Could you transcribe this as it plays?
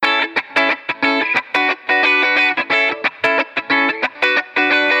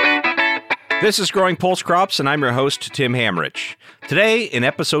This is Growing Pulse Crops, and I'm your host, Tim Hamrich. Today, in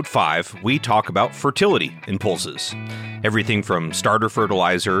Episode 5, we talk about fertility in pulses. Everything from starter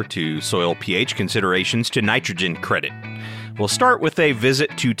fertilizer to soil pH considerations to nitrogen credit. We'll start with a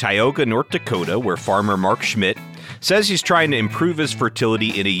visit to Tioga, North Dakota, where farmer Mark Schmidt says he's trying to improve his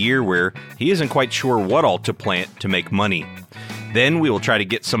fertility in a year where he isn't quite sure what all to plant to make money. Then we will try to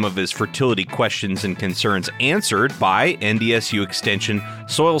get some of his fertility questions and concerns answered by NDSU Extension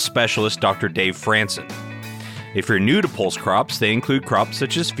soil specialist Dr. Dave Franson. If you're new to pulse crops, they include crops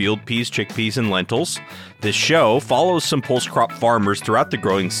such as field peas, chickpeas, and lentils. This show follows some pulse crop farmers throughout the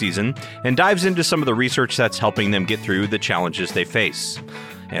growing season and dives into some of the research that's helping them get through the challenges they face.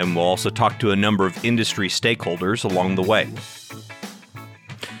 And we'll also talk to a number of industry stakeholders along the way.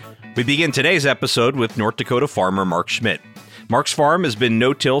 We begin today's episode with North Dakota farmer Mark Schmidt. Mark's farm has been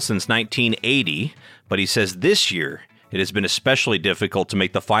no-till since 1980, but he says this year it has been especially difficult to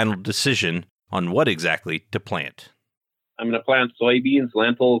make the final decision on what exactly to plant. I'm going to plant soybeans,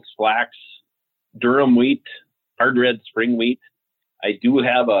 lentils, flax, durum wheat, hard red spring wheat. I do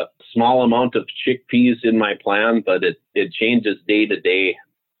have a small amount of chickpeas in my plan, but it changes day to day.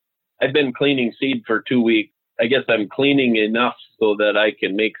 I've been cleaning seed for 2 weeks. I guess I'm cleaning enough so that I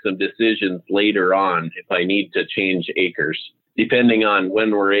can make some decisions later on if I need to change acres, depending on when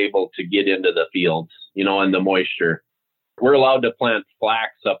we're able to get into the fields, and the moisture. We're allowed to plant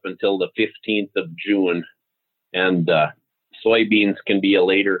flax up until the 15th of June, and soybeans can be a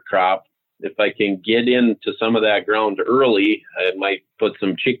later crop. If I can get into some of that ground early, I might put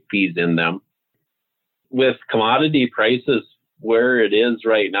some chickpeas in them. With commodity prices where it is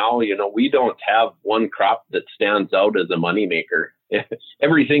right now, we don't have one crop that stands out as a moneymaker.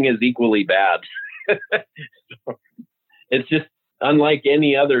 Everything is equally bad. It's just unlike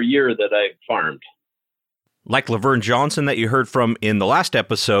any other year that I've farmed. Like Laverne Johnson that you heard from in the last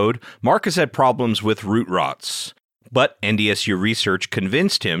episode, Mark has had problems with root rots. But NDSU research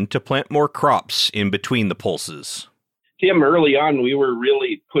convinced him to plant more crops in between the pulses. Tim, early on, we were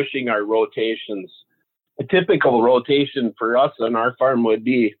really pushing our rotations. A typical rotation for us on our farm would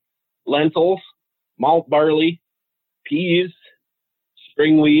be lentils, malt barley, peas,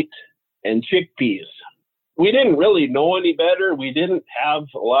 spring wheat, and chickpeas. We didn't really know any better. We didn't have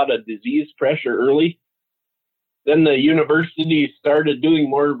a lot of disease pressure early. Then the university started doing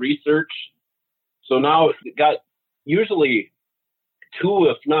more research. So now it got usually 2,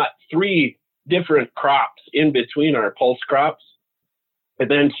 if not 3 different crops in between our pulse crops. I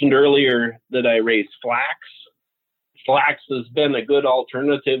mentioned earlier that I raise flax. Flax has been a good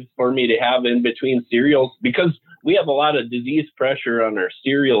alternative for me to have in between cereals because we have a lot of disease pressure on our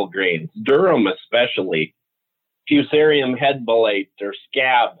cereal grains, durum especially. Fusarium head blight or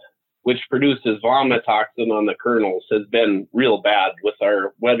scab, which produces vomitoxin on the kernels, has been real bad with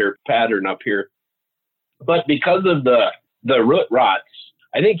our weather pattern up here. But because of the root rots,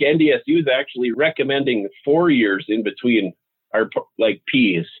 I think NDSU is actually recommending 4 years in between our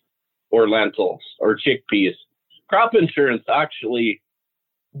peas or lentils or chickpeas. Crop insurance actually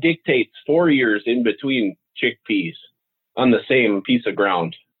dictates 4 years in between chickpeas on the same piece of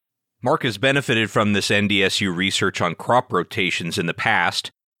ground. Mark has benefited from this NDSU research on crop rotations in the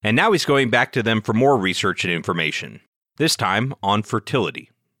past, and now he's going back to them for more research and information, this time on fertility.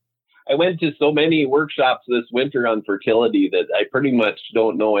 I went to so many workshops this winter on fertility that I pretty much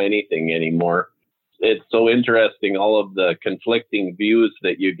don't know anything anymore. It's so interesting, all of the conflicting views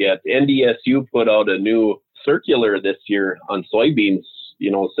that you get. NDSU put out a new circular this year on soybeans,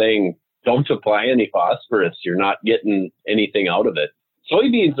 saying don't apply any phosphorus. You're not getting anything out of it.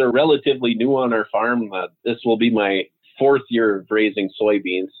 Soybeans are relatively new on our farm. This will be my 4th year of raising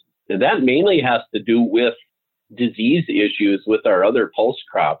soybeans. And that mainly has to do with disease issues with our other pulse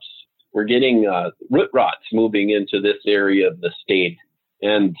crops. We're getting root rots moving into this area of the state.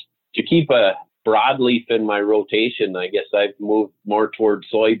 And to keep a broadleaf in my rotation, I guess I've moved more toward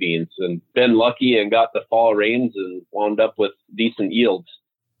soybeans and been lucky and got the fall rains and wound up with decent yields.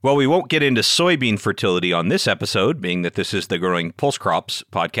 Well, we won't get into soybean fertility on this episode, being that this is the Growing Pulse Crops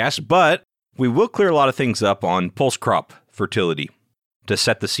podcast, but we will clear a lot of things up on pulse crop fertility. To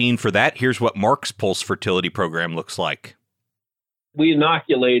set the scene for that, here's what Mark's pulse fertility program looks like. We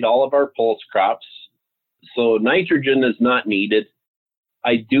inoculate all of our pulse crops, so nitrogen is not needed.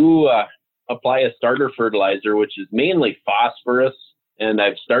 I do apply a starter fertilizer, which is mainly phosphorus, and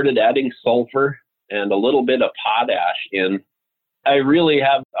I've started adding sulfur and a little bit of potash in. I really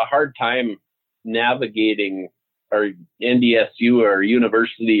have a hard time navigating our NDSU or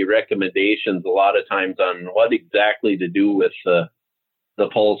university recommendations a lot of times on what exactly to do with the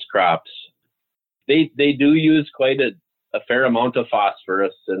pulse crops. They do use quite a a fair amount of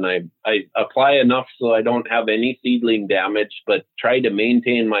phosphorus, and I apply enough so I don't have any seedling damage, but try to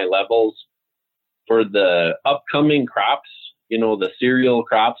maintain my levels for the upcoming crops, the cereal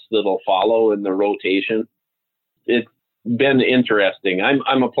crops that'll follow in the rotation. It's been interesting.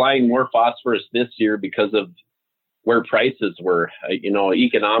 I'm applying more phosphorus this year because of where prices were.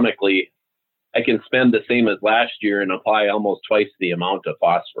 Economically, I can spend the same as last year and apply almost twice the amount of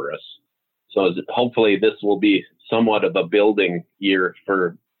phosphorus. So hopefully this will be somewhat of a building year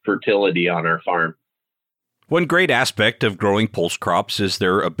for fertility on our farm. One great aspect of growing pulse crops is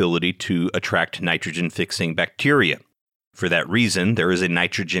their ability to attract nitrogen-fixing bacteria. For that reason, there is a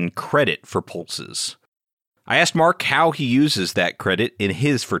nitrogen credit for pulses. I asked Mark how he uses that credit in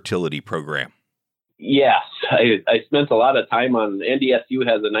his fertility program. Yes, I spent a lot of time on NDSU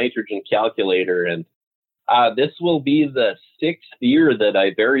has a nitrogen calculator, and this will be the 6th year that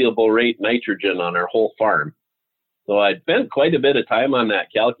I variable rate nitrogen on our whole farm. So I spent quite a bit of time on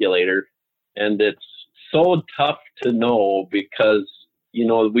that calculator, and it's so tough to know because,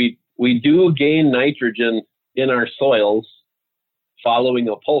 we do gain nitrogen in our soils following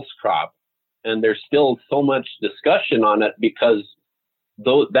a pulse crop. And there's still so much discussion on it because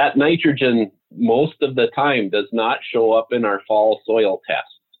that nitrogen most of the time does not show up in our fall soil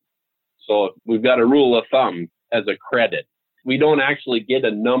tests. So we've got a rule of thumb as a credit. We don't actually get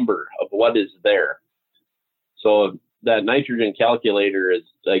a number of what is there. So that nitrogen calculator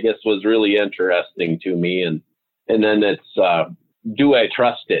was really interesting to me. And then it's, do I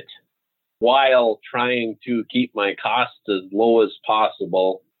trust it while trying to keep my costs as low as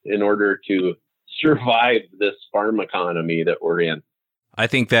possible in order to survive this farm economy that we're in? I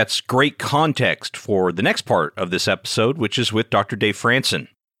think that's great context for the next part of this episode, which is with Dr. Dave Franson.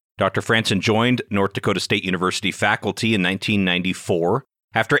 Dr. Franson joined North Dakota State University faculty in 1994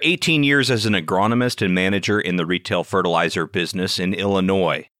 after 18 years as an agronomist and manager in the retail fertilizer business in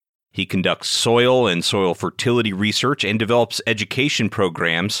Illinois. He conducts soil and soil fertility research and develops education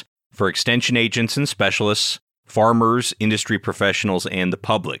programs for extension agents and specialists, farmers, industry professionals, and the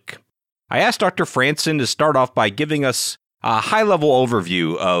public. I asked Dr. Franson to start off by giving us a high-level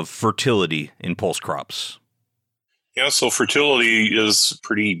overview of fertility in pulse crops. Yeah, so fertility is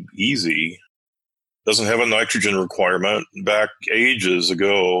pretty easy. Doesn't have a nitrogen requirement. Back ages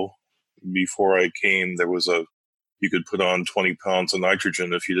ago, before I came, you could put on 20 pounds of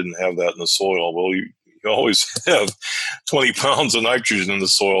nitrogen if you didn't have that in the soil. Well, you always have 20 pounds of nitrogen in the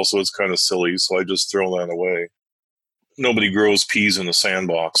soil, so it's kind of silly, so I just throw that away. Nobody grows peas in a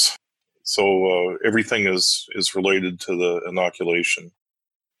sandbox. So everything is related to the inoculation.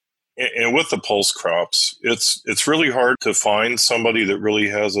 And with the pulse crops, it's really hard to find somebody that really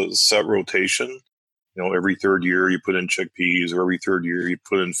has a set rotation. Every third year you put in chickpeas, or every third year you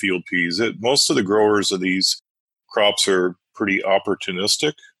put in field peas. Most of the growers of these crops are pretty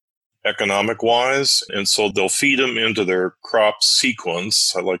opportunistic, economic-wise, and so they'll feed them into their crop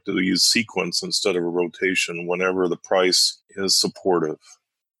sequence. I like to use sequence instead of a rotation whenever the price is supportive.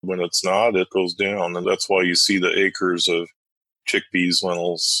 When it's not, it goes down, and that's why you see the acres of chickpeas,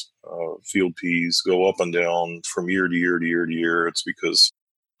 lentils, field peas go up and down from year to year to year to year. It's because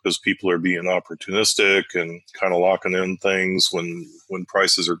people are being opportunistic and kind of locking in things when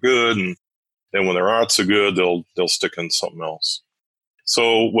prices are good, and then when they're not so good, they'll stick in something else.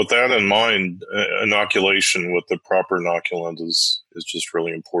 So with that in mind, inoculation with the proper inoculant is just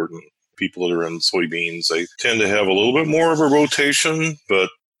really important. People that are in soybeans, they tend to have a little bit more of a rotation, but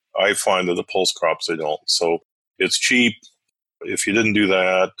I find that the pulse crops, they don't. So it's cheap. If you didn't do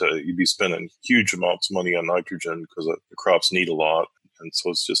that, you'd be spending huge amounts of money on nitrogen because the crops need a lot. And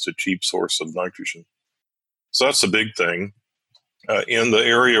so it's just a cheap source of nitrogen. So that's the big thing. In the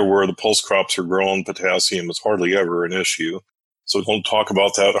area where the pulse crops are grown, potassium is hardly ever an issue. So don't talk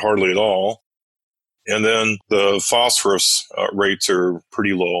about that hardly at all. And then the phosphorus rates are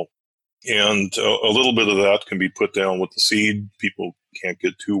pretty low. And a little bit of that can be put down with the seed. People can't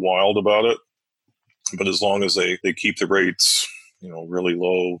get too wild about it. But as long as they keep the rates, really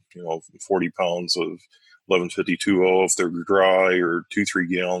low, 40 pounds of 1152O if they're dry, or 2-3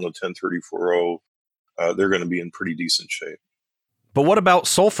 gallon of 1034O, they're going to be in pretty decent shape. But what about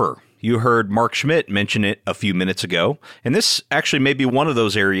sulfur? You heard Mark Schmidt mention it a few minutes ago, and this actually may be one of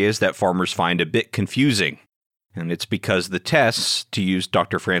those areas that farmers find a bit confusing. And it's because the tests, to use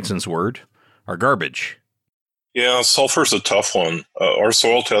Dr. Franson's word, are garbage. Yeah, sulfur's a tough one. Our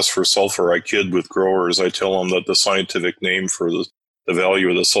soil test for sulfur, I kid with growers. I tell them that the scientific name for the value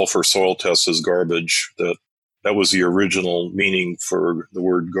of the sulfur soil test is garbage. That was the original meaning for the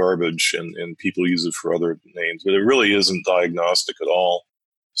word garbage, and people use it for other names. But it really isn't diagnostic at all.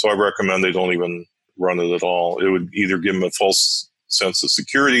 So I recommend they don't even run it at all. It would either give them a false sense of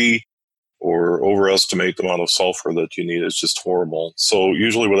security or overestimate the amount of sulfur that you need. It's just horrible. So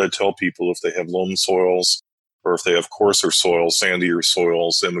usually what I tell people, if they have loam soils or if they have coarser soils, sandier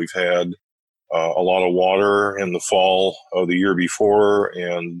soils, and we've had a lot of water in the fall of the year before,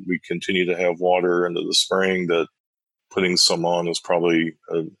 and we continue to have water into the spring, that putting some on is probably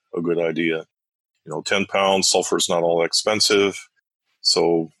a good idea. 10 pounds, sulfur is not all that expensive.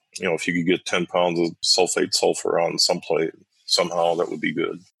 So, if you could get 10 pounds of sulfate sulfur on somehow, that would be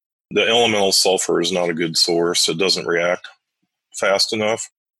good. The elemental sulfur is not a good source. It doesn't react fast enough.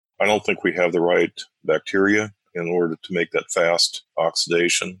 I don't think we have the right bacteria in order to make that fast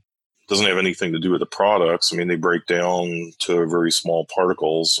oxidation. It doesn't have anything to do with the products. I mean, they break down to very small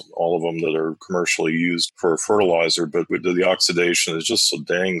particles, all of them that are commercially used for fertilizer, but the oxidation is just so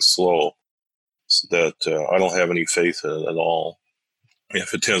dang slow that I don't have any faith in it at all.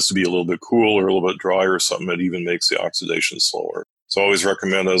 If it tends to be a little bit cool or a little bit dry or something, it even makes the oxidation slower. So I always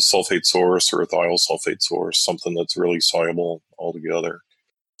recommend a sulfate source or a thiosulfate source, something that's really soluble altogether.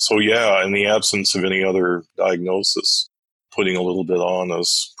 So yeah, in the absence of any other diagnosis, putting a little bit on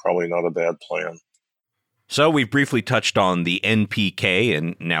is probably not a bad plan. So we've briefly touched on the NPK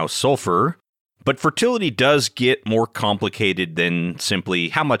and now sulfur, but fertility does get more complicated than simply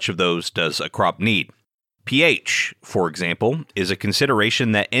how much of those does a crop need. pH, for example, is a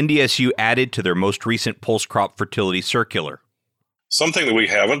consideration that NDSU added to their most recent pulse crop fertility circular. Something that we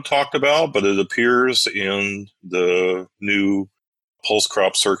haven't talked about, but it appears in the new pulse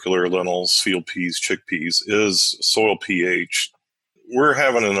crop circular lentils, field peas, chickpeas, is soil pH. We're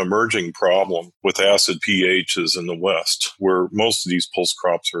having an emerging problem with acid pHs in the West, where most of these pulse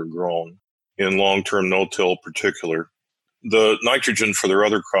crops are grown, in long-term no-till particular. The nitrogen for their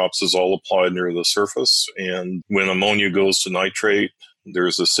other crops is all applied near the surface, and when ammonia goes to nitrate,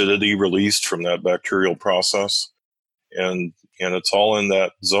 there's acidity released from that bacterial process, and it's all in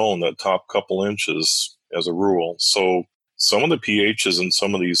that zone, that top couple inches as a rule. So some of the pHs in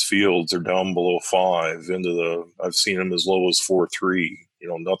some of these fields are down below 5 I've seen them as low as 4.3.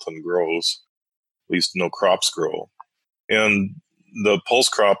 Nothing grows, at least no crops grow. And the pulse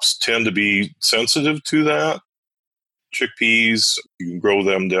crops tend to be sensitive to that. Chickpeas, you can grow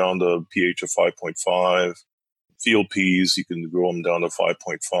them down to pH of 5.5. Field peas, you can grow them down to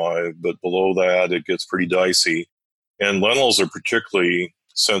 5.5, but below that, it gets pretty dicey. And lentils are particularly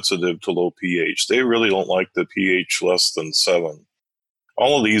sensitive to low pH. They really don't like the pH less than 7.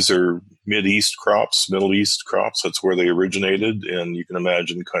 All of these are Middle East crops. That's where they originated. And you can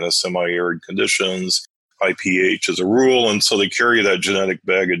imagine kind of semi-arid conditions, high pH as a rule. And so they carry that genetic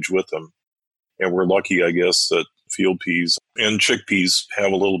baggage with them. And we're lucky, I guess, that field peas and chickpeas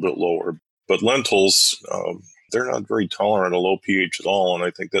have a little bit lower. But lentils, they're not very tolerant of low pH at all. And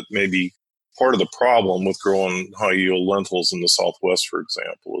I think that may be part of the problem with growing high-yield lentils in the Southwest, for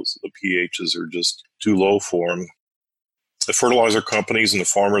example, is the pHs are just too low for them. The fertilizer companies and the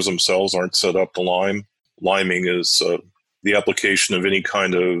farmers themselves aren't set up to lime. Liming is the application of any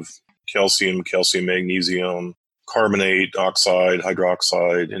kind of calcium, magnesium, carbonate, oxide,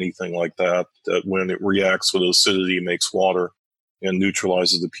 hydroxide, anything like that, that when it reacts with acidity makes water and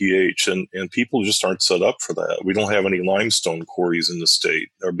neutralizes the pH. And people just aren't set up for that. We don't have any limestone quarries in the state.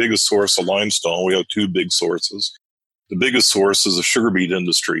 Our biggest source of limestone, we have two big sources. The biggest source is the sugar beet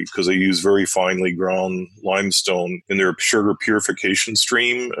industry because they use very finely ground limestone in their sugar purification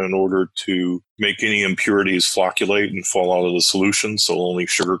stream in order to make any impurities flocculate and fall out of the solution, so only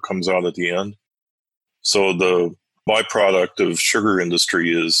sugar comes out at the end. So the byproduct of sugar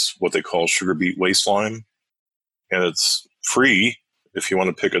industry is what they call sugar beet waste lime, and it's free if you want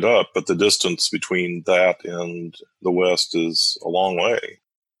to pick it up, but the distance between that and the West is a long way.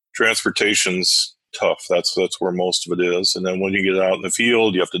 Transportation's tough. That's where most of it is. And then when you get out in the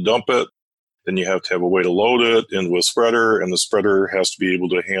field, you have to dump it. Then you have to have a way to load it into a spreader, and the spreader has to be able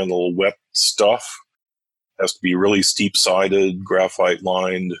to handle wet stuff. It has to be really steep-sided,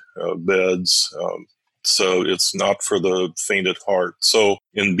 graphite-lined beds. So it's not for the faint at heart. So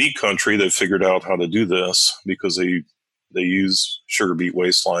in beet country, they figured out how to do this because they use sugar beet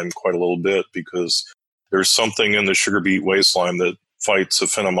waste lime quite a little bit because there's something in the sugar beet waste lime that fights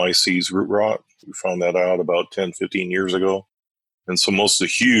Aphanomyces root rot. We found that out about 10, 15 years ago. And so most of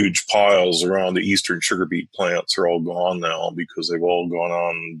the huge piles around the eastern sugar beet plants are all gone now because they've all gone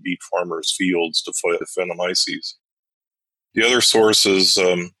on beet farmers' fields to fight Aphanomyces. The other source is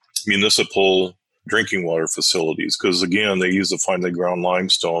municipal drinking water facilities because, again, they use the finely ground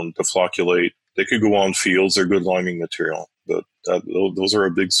limestone to flocculate. They could go on fields. They're good liming material, but those are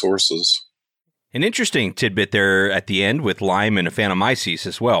our big sources. An interesting tidbit there at the end with lime and Aphanomyces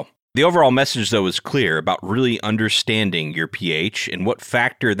as well. The overall message, though, is clear about really understanding your pH and what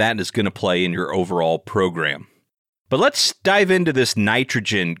factor that is going to play in your overall program. But let's dive into this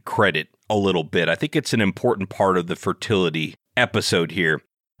nitrogen credit a little bit. I think it's an important part of the fertility episode here.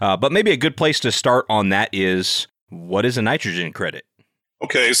 But maybe a good place to start on that is, what is a nitrogen credit?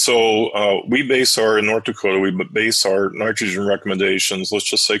 Okay, so in North Dakota, we base our nitrogen recommendations, let's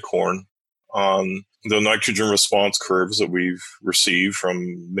just say corn, on the nitrogen response curves that we've received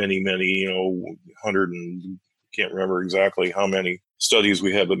from many, 100 and can't remember exactly how many studies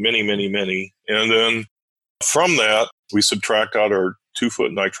we have, but many. And then from that, we subtract out our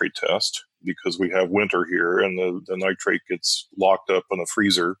 2-foot nitrate test because we have winter here and the nitrate gets locked up in a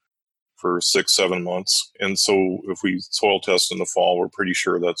freezer for 6-7 months. And so if we soil test in the fall, we're pretty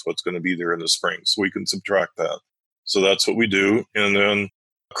sure that's what's going to be there in the spring. So we can subtract that. So that's what we do. And then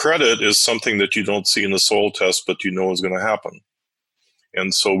credit is something that you don't see in the soil test, but you know is going to happen.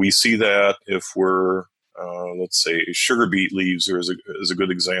 And so we see that if we're, let's say, sugar beet leaves is a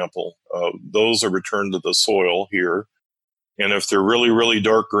good example. Those are returned to the soil here. And if they're really, really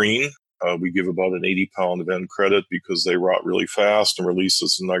dark green, we give about an 80-pound of N credit because they rot really fast and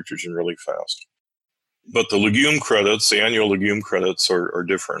releases the nitrogen really fast. But the legume credits, the annual legume credits are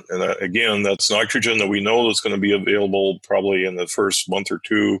different. And again, that's nitrogen that we know that's going to be available probably in the first month or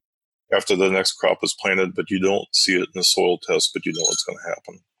two after the next crop is planted, but you don't see it in the soil test, but you know it's going to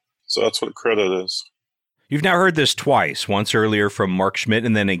happen. So that's what credit is. You've now heard this twice, once earlier from Mark Schmidt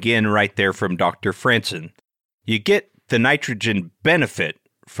and then again right there from Dr. Franson. You get the nitrogen benefit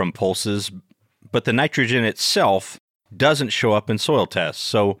from pulses, but the nitrogen itself doesn't show up in soil tests.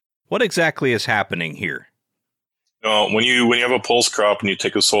 So what exactly is happening here? When you have a pulse crop and you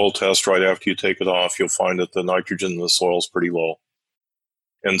take a soil test right after you take it off, you'll find that the nitrogen in the soil is pretty low.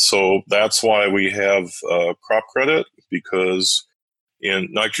 And so that's why we have crop credit, because in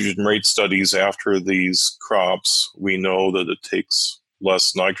nitrogen rate studies after these crops, we know that it takes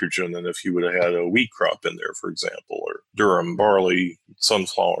less nitrogen than if you would have had a wheat crop in there, for example, or durum, barley,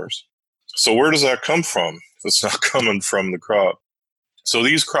 sunflowers. So where does that come from? It's not coming from the crop. So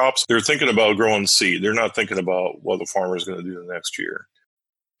these crops, they're thinking about growing seed. They're not thinking about what the farmer is going to do the next year.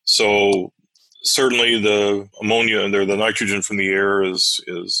 So certainly the ammonia and the nitrogen from the air is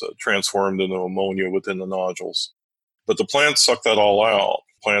transformed into ammonia within the nodules. But the plants suck that all out.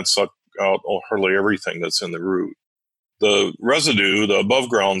 Plants suck out hardly everything that's in the root. The residue, the above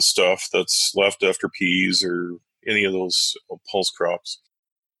ground stuff that's left after peas or any of those pulse crops,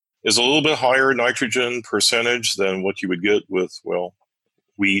 is a little bit higher nitrogen percentage than what you would get with,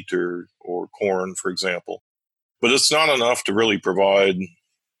 wheat or corn, for example. But it's not enough to really provide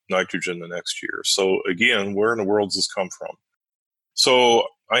nitrogen the next year. So again, where in the world does this come from? So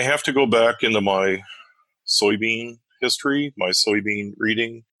I have to go back into my soybean history, my soybean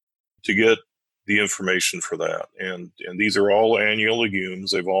reading, to get the information for that. And these are all annual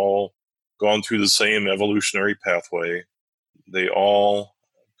legumes. They've all gone through the same evolutionary pathway. They all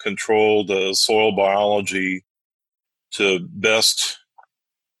control the soil biology to best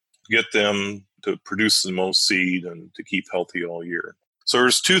get them to produce the most seed and to keep healthy all year. So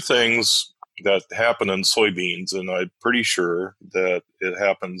there's two things that happen in soybeans, and I'm pretty sure that it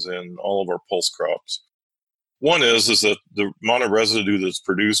happens in all of our pulse crops. One is that the amount of residue that's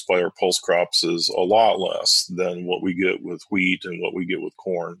produced by our pulse crops is a lot less than what we get with wheat and what we get with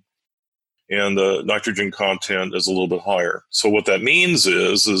corn. And the nitrogen content is a little bit higher. So what that means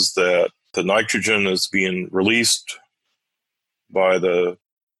is that the nitrogen is being released by the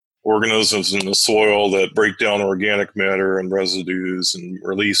organisms in the soil that break down organic matter and residues and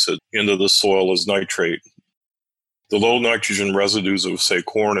release it into the soil as nitrate. The low nitrogen residues of, say,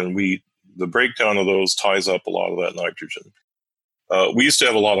 corn and wheat, the breakdown of those ties up a lot of that nitrogen. We used to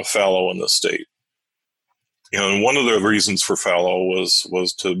have a lot of fallow in the state. And one of the reasons for fallow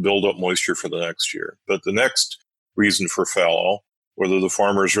was to build up moisture for the next year. But the next reason for fallow, whether the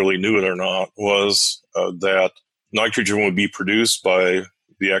farmers really knew it or not, was that nitrogen would be produced by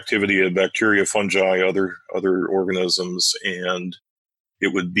the activity of bacteria, fungi, other organisms, and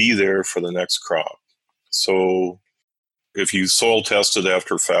it would be there for the next crop. So if you soil tested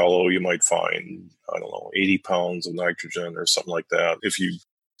after fallow, you might find, 80 pounds of nitrogen or something like that. If you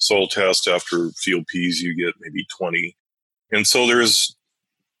soil test after field peas, you get maybe 20. And so there's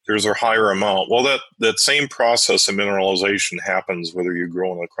a higher amount. Well, that same process of mineralization happens whether you're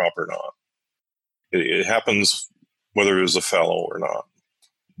growing a crop or not. It happens whether there's a fallow or not.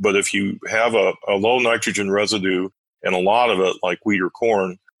 But if you have a low nitrogen residue and a lot of it, like wheat or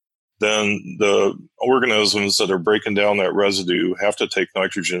corn, then the organisms that are breaking down that residue have to take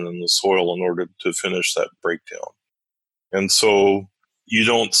nitrogen in the soil in order to finish that breakdown. And so you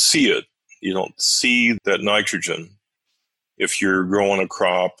don't see it. You don't see that nitrogen if you're growing a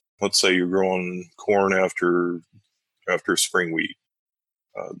crop. Let's say you're growing corn after spring wheat.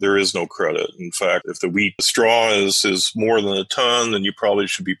 There is no credit. In fact, if the wheat straw is more than a ton, then you probably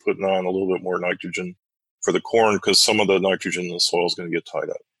should be putting on a little bit more nitrogen for the corn, because some of the nitrogen in the soil is going to get tied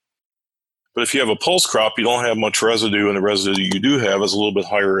up. But if you have a pulse crop, you don't have much residue, and the residue you do have is a little bit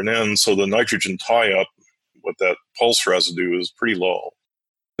higher in N, so the nitrogen tie-up with that pulse residue is pretty low.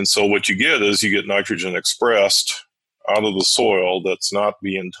 And so what you get is you get nitrogen expressed out of the soil that's not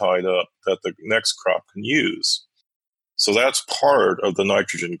being tied up that the next crop can use. So that's part of the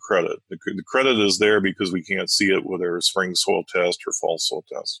nitrogen credit. The credit is there because we can't see it with our spring soil test or fall soil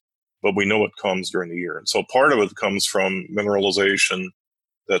test, but we know it comes during the year. And so part of it comes from mineralization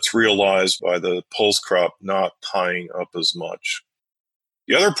that's realized by the pulse crop not tying up as much.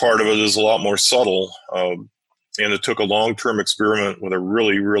 The other part of it is a lot more subtle, and it took a long-term experiment with a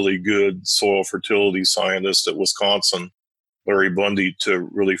really, really good soil fertility scientist at Wisconsin, Larry Bundy, to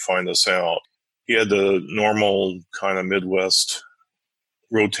really find this out. He had the normal kind of Midwest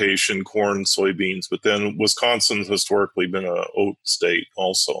rotation, corn, soybeans, but then Wisconsin's historically been a oat state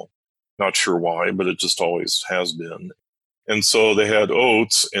also. Not sure why, but it just always has been. And so they had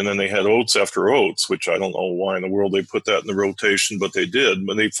oats, and then they had oats after oats, which I don't know why in the world they put that in the rotation, but they did.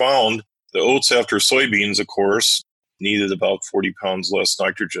 But they found the oats after soybeans, of course, needed about 40 pounds less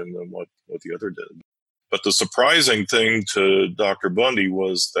nitrogen than what the other did. But the surprising thing to Dr. Bundy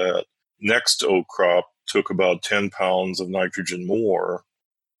was that next oat crop took about 10 pounds of nitrogen more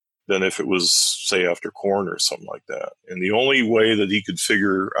than if it was, say, after corn or something like that. And the only way that he could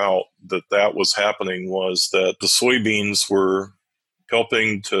figure out that was happening was that the soybeans were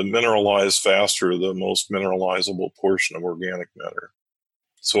helping to mineralize faster the most mineralizable portion of organic matter.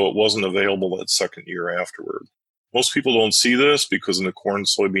 So it wasn't available that second year afterward. Most people don't see this because in the corn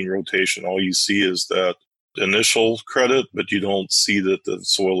soybean rotation, all you see is that initial credit, but you don't see that the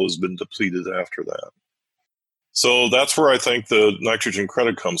soil has been depleted after that. So that's where I think the nitrogen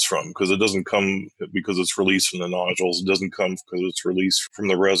credit comes from, because it doesn't come because it's released from the nodules. It doesn't come because it's released from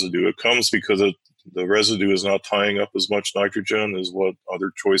the residue. It comes because the residue is not tying up as much nitrogen as what other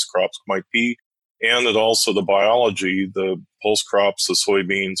choice crops might be. And that also the biology, the pulse crops, the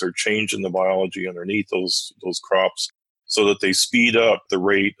soybeans are changing the biology underneath those crops so that they speed up the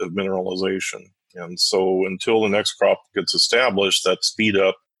rate of mineralization. And so until the next crop gets established, that speed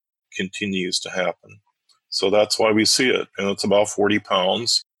up continues to happen. So that's why we see it. And it's about 40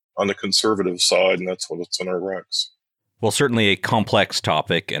 pounds on the conservative side, and that's what's in our recs. Well, certainly a complex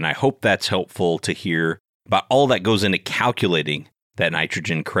topic, and I hope that's helpful to hear about all that goes into calculating that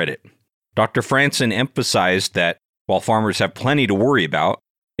nitrogen credit. Dr. Franson emphasized that while farmers have plenty to worry about,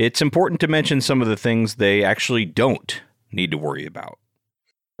 it's important to mention some of the things they actually don't need to worry about.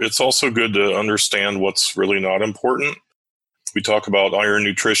 It's also good to understand what's really not important. We talk about iron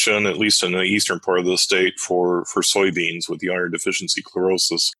nutrition, at least in the eastern part of the state, for soybeans with the iron deficiency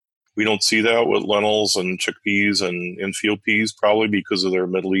chlorosis. We don't see that with lentils and chickpeas and infield peas, probably because of their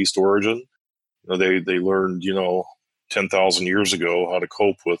Middle East origin. They learned, 10,000 years ago how to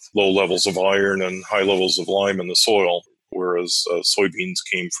cope with low levels of iron and high levels of lime in the soil, whereas soybeans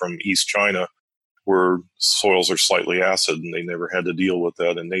came from East China, where soils are slightly acid, and they never had to deal with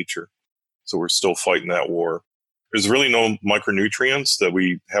that in nature. So we're still fighting that war. There's really no micronutrients that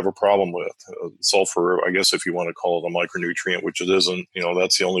we have a problem with. Sulfur, I guess if you want to call it a micronutrient, which it isn't,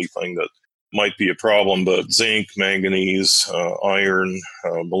 that's the only thing that might be a problem. But zinc, manganese, iron,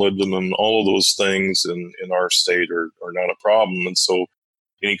 molybdenum, all of those things in our state are not a problem. And so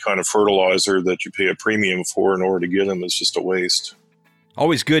any kind of fertilizer that you pay a premium for in order to get them is just a waste.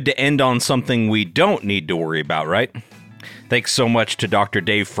 Always good to end on something we don't need to worry about, right? Thanks so much to Dr.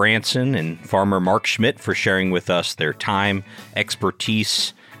 Dave Franson and Farmer Mark Schmidt for sharing with us their time,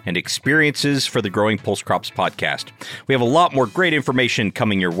 expertise, and experiences for the Growing Pulse Crops podcast. We have a lot more great information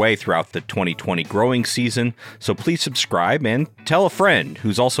coming your way throughout the 2020 growing season, so please subscribe and tell a friend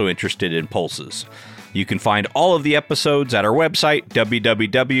who's also interested in pulses. You can find all of the episodes at our website,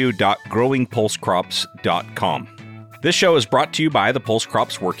 www.growingpulsecrops.com. This show is brought to you by the Pulse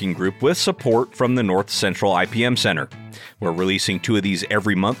Crops Working Group with support from the North Central IPM Center. We're releasing 2 of these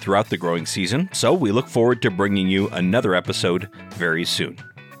every month throughout the growing season, so we look forward to bringing you another episode very soon.